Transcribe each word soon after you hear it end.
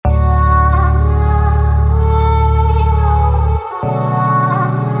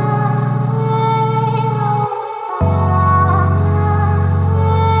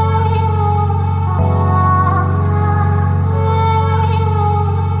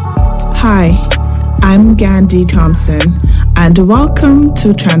Hi, I'm Gandhi Thompson, and welcome to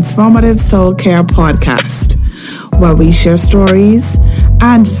Transformative Soul Care Podcast, where we share stories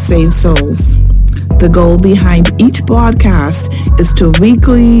and save souls. The goal behind each podcast is to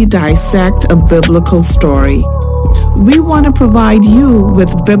weekly dissect a biblical story. We want to provide you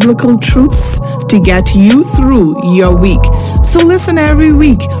with biblical truths to get you through your week. So listen every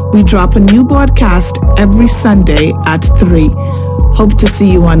week. We drop a new podcast every Sunday at 3. Hope to see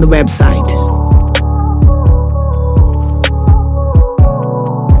you on the website.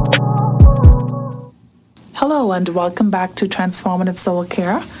 Hello and welcome back to Transformative Soul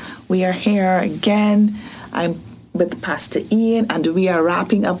Care. We are here again. I'm with Pastor Ian, and we are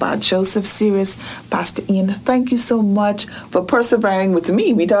wrapping up our Joseph series. Pastor Ian, thank you so much for persevering with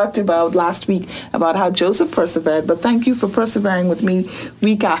me. We talked about last week about how Joseph persevered, but thank you for persevering with me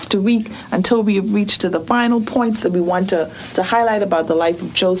week after week until we have reached to the final points that we want to highlight about the life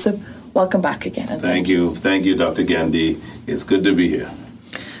of Joseph. Welcome back again. Thank you, Dr. Gandhi. It's good to be here.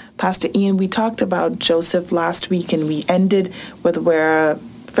 Pastor Ian, we talked about Joseph last week, and we ended with where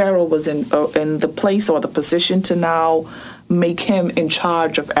Pharaoh was in the place or the position to now make him in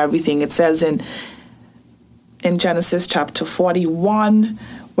charge of everything. It says in Genesis chapter 41,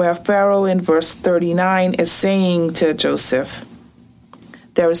 where Pharaoh in verse 39 is saying to Joseph,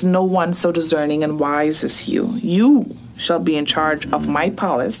 "There is no one so discerning and wise as you. You shall be in charge of my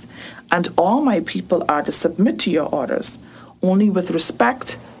palace, and all my people are to submit to your orders. Only with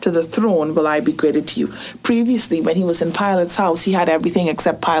respect to the throne will I be greater to you." Previously, when he was in Pilate's house, he had everything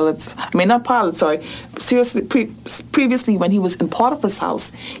except previously, when he was in Potiphar's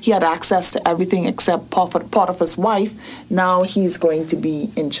house, he had access to everything except Potiphar's wife. Now he's going to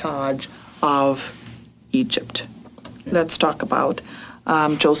be in charge of Egypt. Yeah. Let's talk about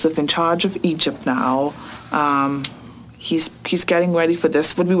Joseph in charge of Egypt now. He's getting ready for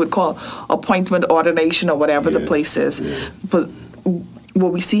this, what we would call appointment, ordination, or whatever the place is. Yes. But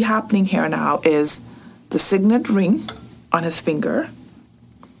what we see happening here now is the signet ring on his finger,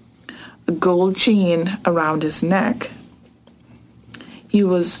 a gold chain around his neck. He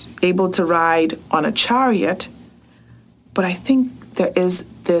was able to ride on a chariot, but I think there is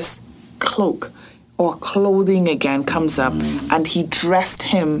this cloak or clothing again comes up, and he dressed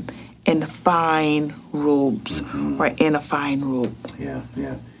him in fine robes or in a fine robe.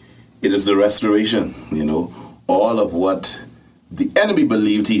 Yeah. It is the restoration, all of what the enemy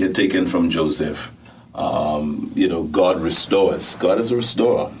believed he had taken from Joseph. God restores. God is a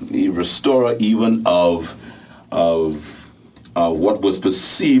restorer. A restorer even of what was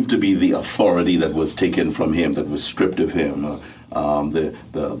perceived to be the authority that was taken from him, that was stripped of him,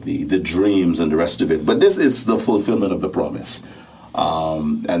 the dreams and the rest of it. But this is the fulfillment of the promise.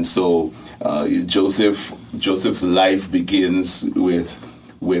 And so Joseph's life begins with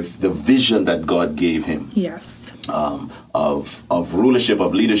the vision that God gave him. Yes. Of rulership,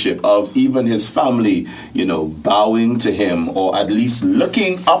 of leadership, of even his family, bowing to him, or at least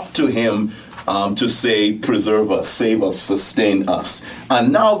looking up to him to say, preserve us, save us, sustain us.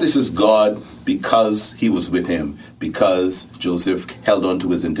 And now this is God, because he was with him, because Joseph held on to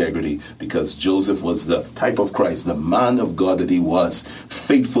his integrity, because Joseph was the type of Christ, the man of God that he was,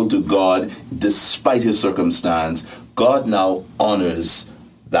 faithful to God despite his circumstance. God now honors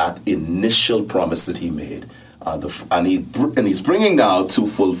that initial promise that he made. And he's bringing now to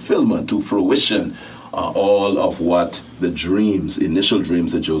fulfillment, to fruition, all of what the initial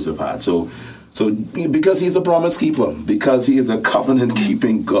dreams that Joseph had. So because he's a promise keeper, because he is a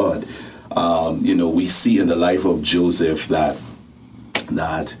covenant-keeping God, we see in the life of Joseph that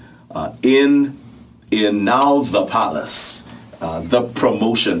in now the palace, the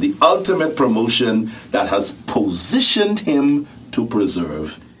promotion, the ultimate promotion that has positioned him to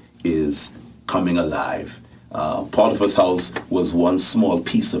preserve is coming alive. Potiphar's house was one small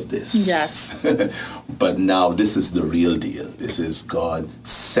piece of this. Yes. But now this is the real deal. This is God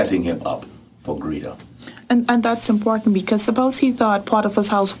setting him up for greater. And that's important, because suppose he thought Potiphar's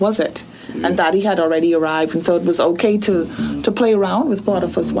house was it, and that he had already arrived, and so it was okay to play around with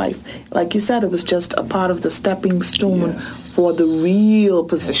Potiphar's wife. Like you said, it was just a part of the stepping stone for the real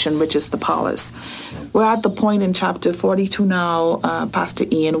position, which is the palace. We're at the point in chapter 42 now, Pastor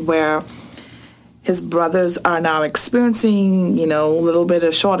Ian, where his brothers are now experiencing, a little bit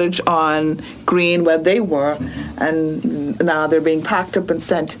of shortage on grain where they were, and now they're being packed up and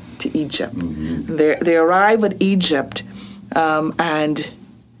sent to Egypt. They arrive at Egypt, and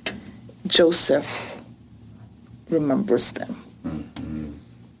Joseph remembers them.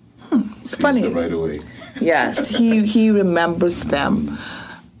 Sees them right away. Yes, he remembers them.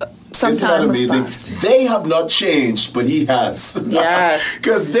 Some Isn't that time has amazing? passed. They have not changed, but he has. Yes.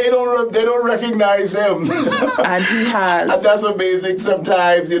 Because they don't recognize him. And he has. And that's amazing.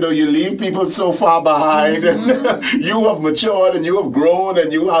 Sometimes, you leave people so far behind. And you have matured and you have grown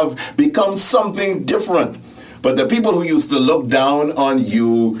and you have become something different. But the people who used to look down on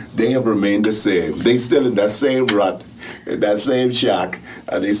you, they have remained the same. They still in that same rut, in that same shack,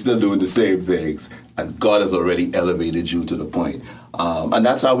 and they still doing the same things. And God has already elevated you to the point. And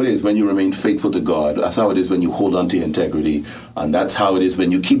that's how it is when you remain faithful to God. That's how it is when you hold on to your integrity. And that's how it is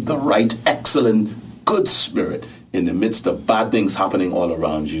when you keep the right, excellent, good spirit in the midst of bad things happening all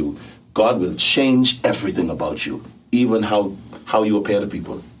around you. God will change everything about you, even how you appear to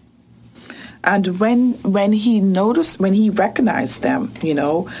people. And when he recognized them,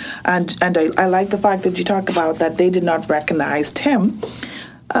 and I like the fact that you talk about that they did not recognize him.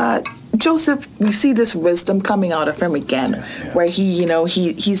 Joseph, we see this wisdom coming out of him again, where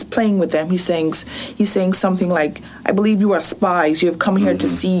he's playing with them. He's saying something like, "I believe you are spies. You have come here to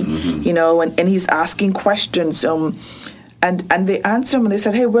see," and he's asking questions. And they answered him and they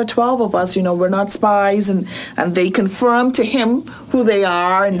said, "Hey, we're 12 of us, we're not spies." And they confirmed to him who they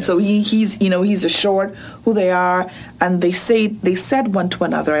are. And so he's assured who they are. And they said one to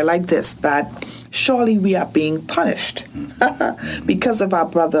another, I like this, that surely we are being punished because of our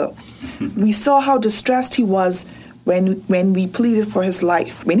brother. We saw how distressed he was when we pleaded for his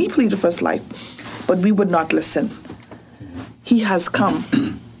life, when he pleaded for his life, but we would not listen. He has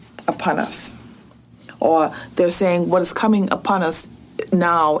come upon us. Or they're saying what is coming upon us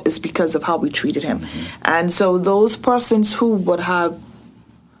now is because of how we treated him. And so those persons who would have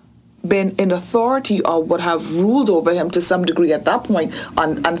been in authority or would have ruled over him to some degree at that point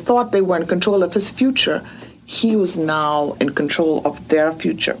and thought they were in control of his future, he was now in control of their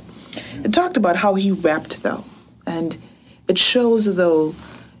future. It talked about how he wept, though. And it shows, though,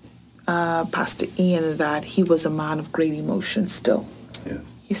 Pastor Ian, that he was a man of great emotion still. Yes.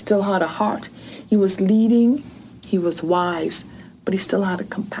 He still had a heart. He was leading, he was wise, but he still had a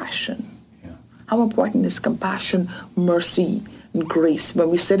compassion. Yeah. How important is compassion, mercy, and grace when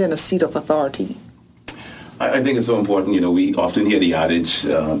we sit in a seat of authority? I think it's so important. We often hear the adage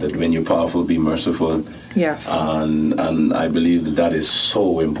that when you're powerful, be merciful. Yes. And I believe that is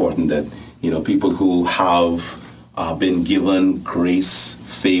so important that, people who have been given grace,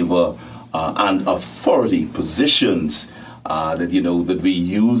 favor, and authority, positions, that we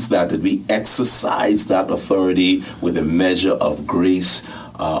use that we exercise that authority with a measure of grace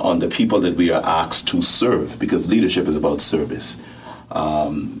on the people that we are asked to serve, because leadership is about service.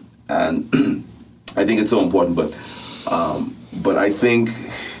 And I think it's so important, but I think,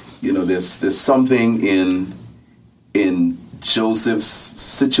 there's something in Joseph's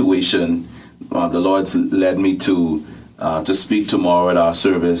situation. The Lord's led me to speak tomorrow at our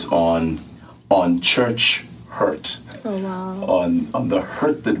service on church hurt. Oh, wow. On the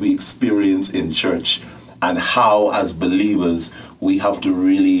hurt that we experience in church, and how as believers we have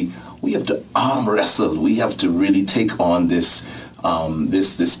to arm wrestle. We have to really take on this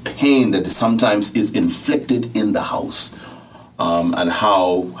pain that sometimes is inflicted in the house, and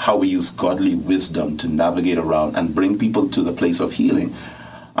how we use godly wisdom to navigate around and bring people to the place of healing.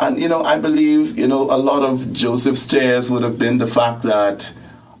 And I believe a lot of Joseph's tears would have been the fact that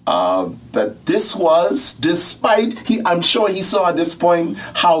this was, despite, I'm sure he saw at this point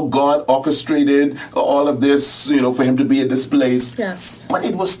how God orchestrated all of this, for him to be at this place. Yes. But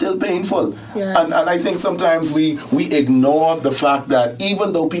it was still painful. Yes. And I think sometimes we ignore the fact that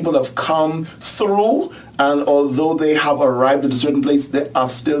even though people have come through, and although they have arrived at a certain place, there are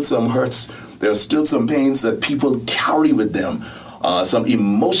still some hurts. There are still some pains that people carry with them. Some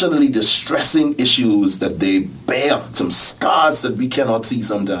emotionally distressing issues that they bear, some scars that we cannot see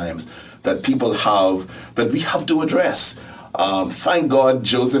sometimes, that people have, that we have to address. Thank God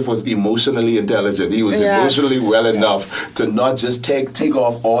Joseph was emotionally intelligent. He was emotionally well enough to not just take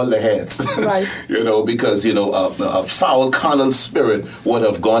off all the heads. Right. Because, a foul carnal spirit would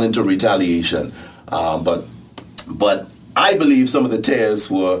have gone into retaliation. But I believe some of the tears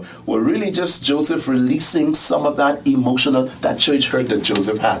were really just Joseph releasing some of that that church hurt that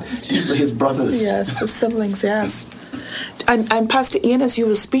Joseph had. These were his brothers. Yes, his siblings, yes. And Pastor Ian, as you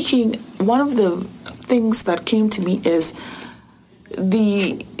were speaking, one of the things that came to me is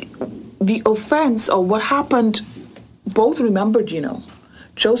the offense or what happened, both remembered,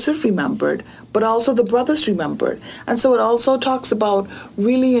 Joseph remembered, but also the brothers remembered. And so it also talks about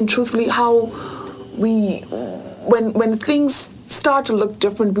really and truthfully how when things start to look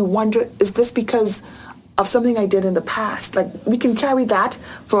different, we wonder, is this because of something I did in the past. Like, we can carry that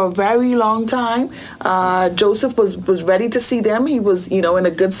for a very long time. Joseph was ready to see them. He was, in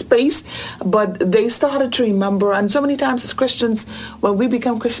a good space. But they started to remember. And so many times as Christians, when we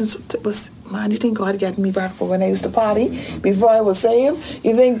become Christians, it was, man, you think God got me back for when I used to party before I was saved?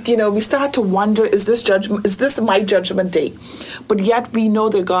 You think, we start to wonder, is this my judgment day? But yet we know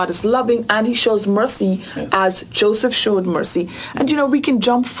that God is loving and he shows mercy as Joseph showed mercy. And, we can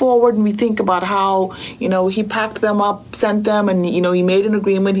jump forward and we think about how, he packed them up, sent them, and, he made an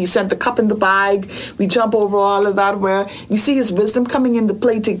agreement. He sent the cup in the bag. We jump over all of that where you see his wisdom coming into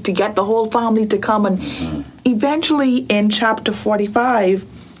play to get the whole family to come. And eventually in chapter 45,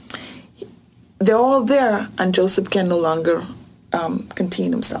 they're all there, and Joseph can no longer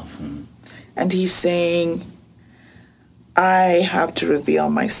contain himself. And he's saying, I have to reveal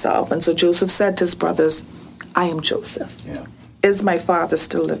myself. And so Joseph said to his brothers, I am Joseph. Yeah. Is my father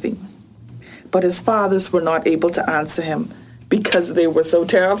still living? But his fathers were not able to answer him because they were so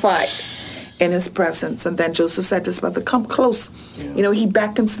terrified in his presence. And then Joseph said to his brother, come close. Yeah. He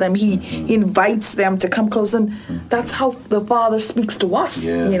beckons them. He invites them to come close. And that's how the Father speaks to us,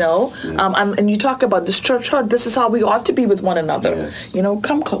 Yes. And you talk about this church hurt. This is how we ought to be with one another. Yes.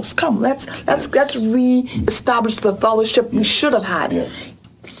 Come close. Come. Let's re-establish the fellowship we should have had. Yeah.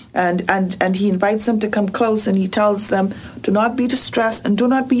 And he invites them to come close, and he tells them, do not be distressed and do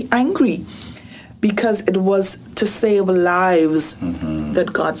not be angry, because it was to save lives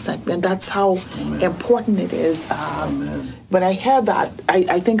that God sent me. And that's how important it is. When I hear that,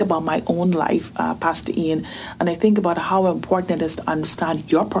 I think about my own life, Pastor Ian, and I think about how important it is to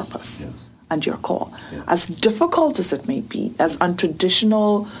understand your purpose and your call. As difficult as it may be, as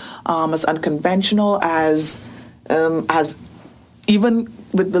untraditional, as unconventional, as even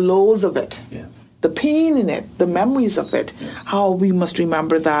with the lows of it, the pain in it, the memories of it, how we must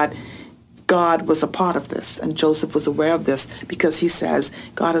remember that God was a part of this, and Joseph was aware of this, because he says,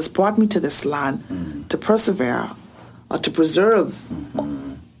 God has brought me to this land to persevere or to preserve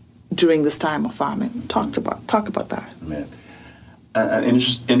during this time of famine. Talk about that. Amen. And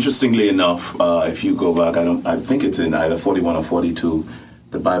interestingly enough, if you go back, I think it's in either 41 or 42,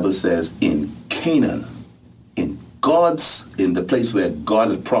 the Bible says in Canaan, in the place where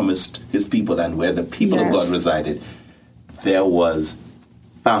God had promised his people and where the people of God resided, there was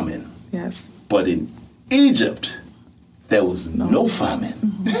famine. Yes. But in Egypt, there was no famine.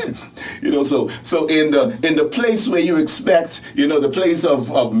 So in the place where you expect, the place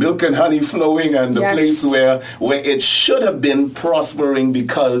of milk and honey flowing, and the place where it should have been prospering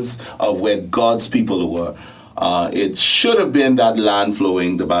because of where God's people were, it should have been that land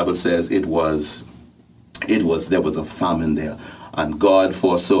flowing. The Bible says there was a famine there, and God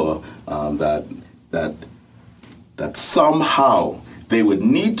foresaw that somehow they would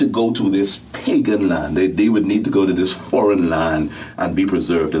need to go to this pagan land. They would need to go to this foreign land and be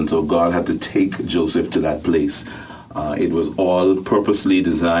preserved. And so God had to take Joseph to that place. It was all purposely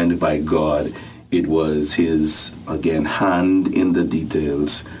designed by God. It was his, again, hand in the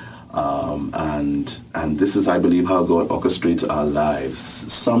details. And this is, I believe, how God orchestrates our lives.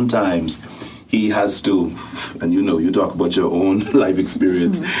 Sometimes he has to, and you talk about your own life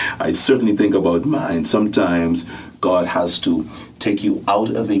experience. I certainly think about mine. Sometimes God has to take you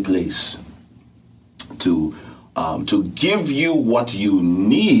out of a place to give you what you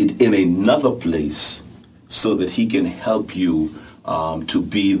need in another place, so that he can help you to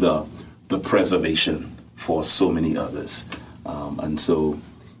be the preservation for so many others. And so,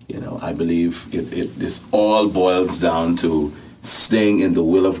 I believe this all boils down to staying in the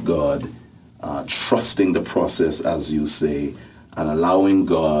will of God, trusting the process, as you say, and allowing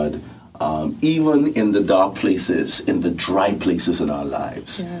God, even in the dark places, in the dry places in our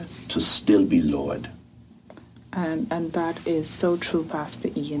lives, to still be Lord. And that is so true, Pastor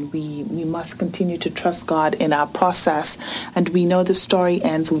Ian. We must continue to trust God in our process. And we know the story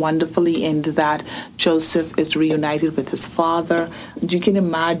ends wonderfully in that Joseph is reunited with his father. And you can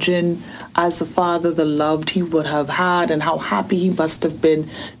imagine, as a father, the love he would have had and how happy he must have been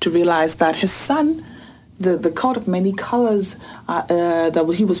to realize that his son, the coat of many colors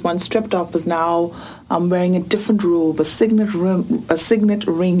that he was once stripped of, was now wearing a different robe, a signet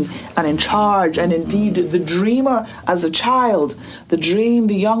ring, and in charge. And indeed, the dreamer as a child, the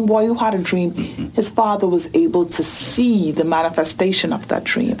young boy who had a dream, his father was able to see the manifestation of that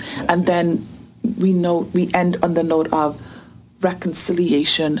dream. And then we end on the note of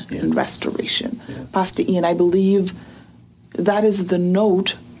reconciliation and restoration. Pastor Ian, I believe that is the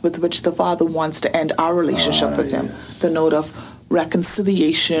note with which the Father wants to end our relationship with him. The note of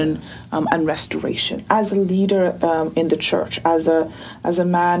reconciliation, and restoration. As a leader in the church, as a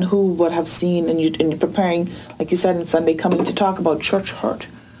man who would have seen, and you're preparing, like you said, in Sunday Coming to talk about church hurt,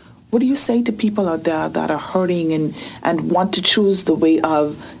 what do you say to people out there that are hurting and want to choose the way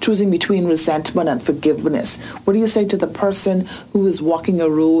of choosing between resentment and forgiveness? What do you say to the person who is walking a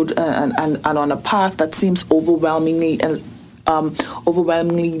road and on a path that seems overwhelmingly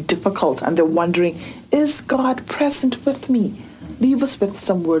difficult, and they're wondering, is God present with me? Leave us with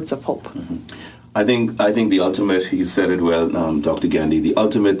some words of hope. Mm-hmm. I think the ultimate, you said it well, Dr. Gandhi, the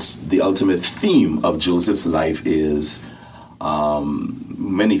ultimate theme of Joseph's life is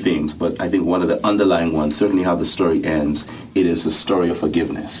many themes, but I think one of the underlying ones, certainly how the story ends, it is a story of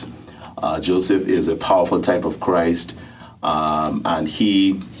forgiveness. Joseph is a powerful type of Christ, and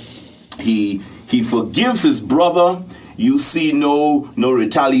he forgives his brother. You see no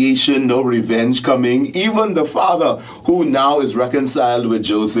retaliation, no revenge coming. Even the father, who now is reconciled with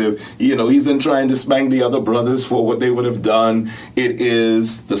Joseph, he's in trying to spank the other brothers for what they would have done.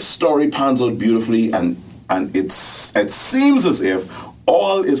 The story pans out beautifully, and it seems as if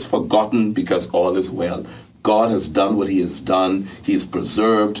all is forgotten because all is well. God has done what he has done. He is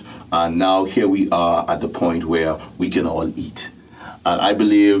preserved. And now here we are at the point where we can all eat. And I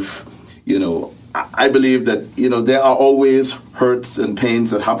believe, that, there are always hurts and pains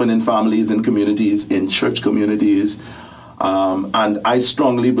that happen in families, in communities, in church communities. And I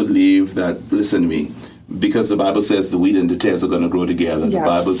strongly believe that, listen to me, because the Bible says the wheat and the tares are going to grow together. Yes. The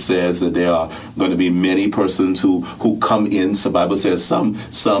Bible says that there are going to be many persons who come in. So the Bible says some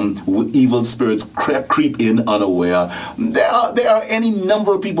evil spirits creep in unaware. There are any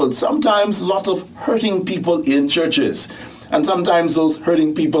number of people, sometimes lots of hurting people in churches. And sometimes those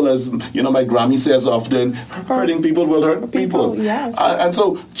hurting people, as my Grammy says often, hurting people will hurt people. Yes. And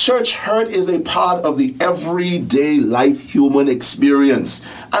so church hurt is a part of the everyday life human experience.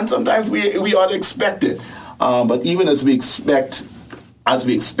 And sometimes we ought to expect it. But even as we expected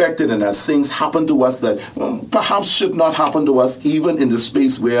and as things happen to us that perhaps should not happen to us, even in the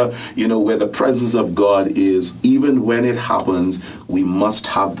space where the presence of God is, even when it happens, we must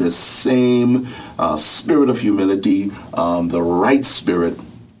have the same spirit of humility, the right spirit,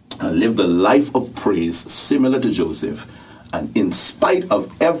 and live the life of praise similar to Joseph. And in spite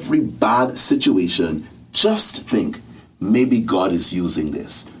of every bad situation, just think, maybe God is using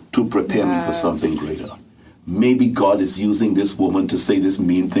this to prepare me for something greater. Maybe God is using this woman to say this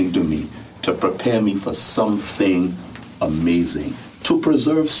mean thing to me to prepare me for something amazing, to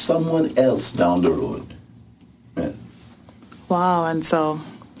preserve someone else down the road. Man. Wow, and so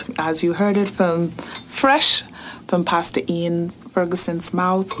as you heard it fresh from Pastor Ian Ferguson's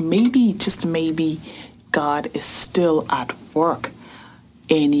mouth, maybe, just maybe, God is still at work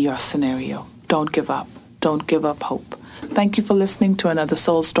in your scenario. Don't give up. Don't give up hope. Thank you for listening to another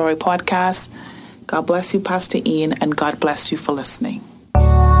Soul Story podcast. God bless you, Pastor Ian, and God bless you for listening.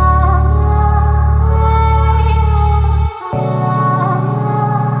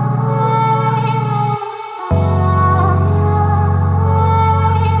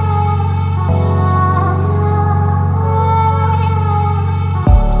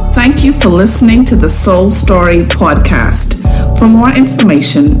 Thank you for listening to the Soul Story podcast. For more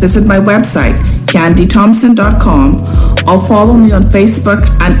information, visit my website, GandhiThompson.com, or follow me on Facebook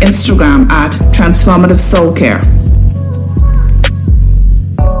and Instagram at Transformative Soul Care.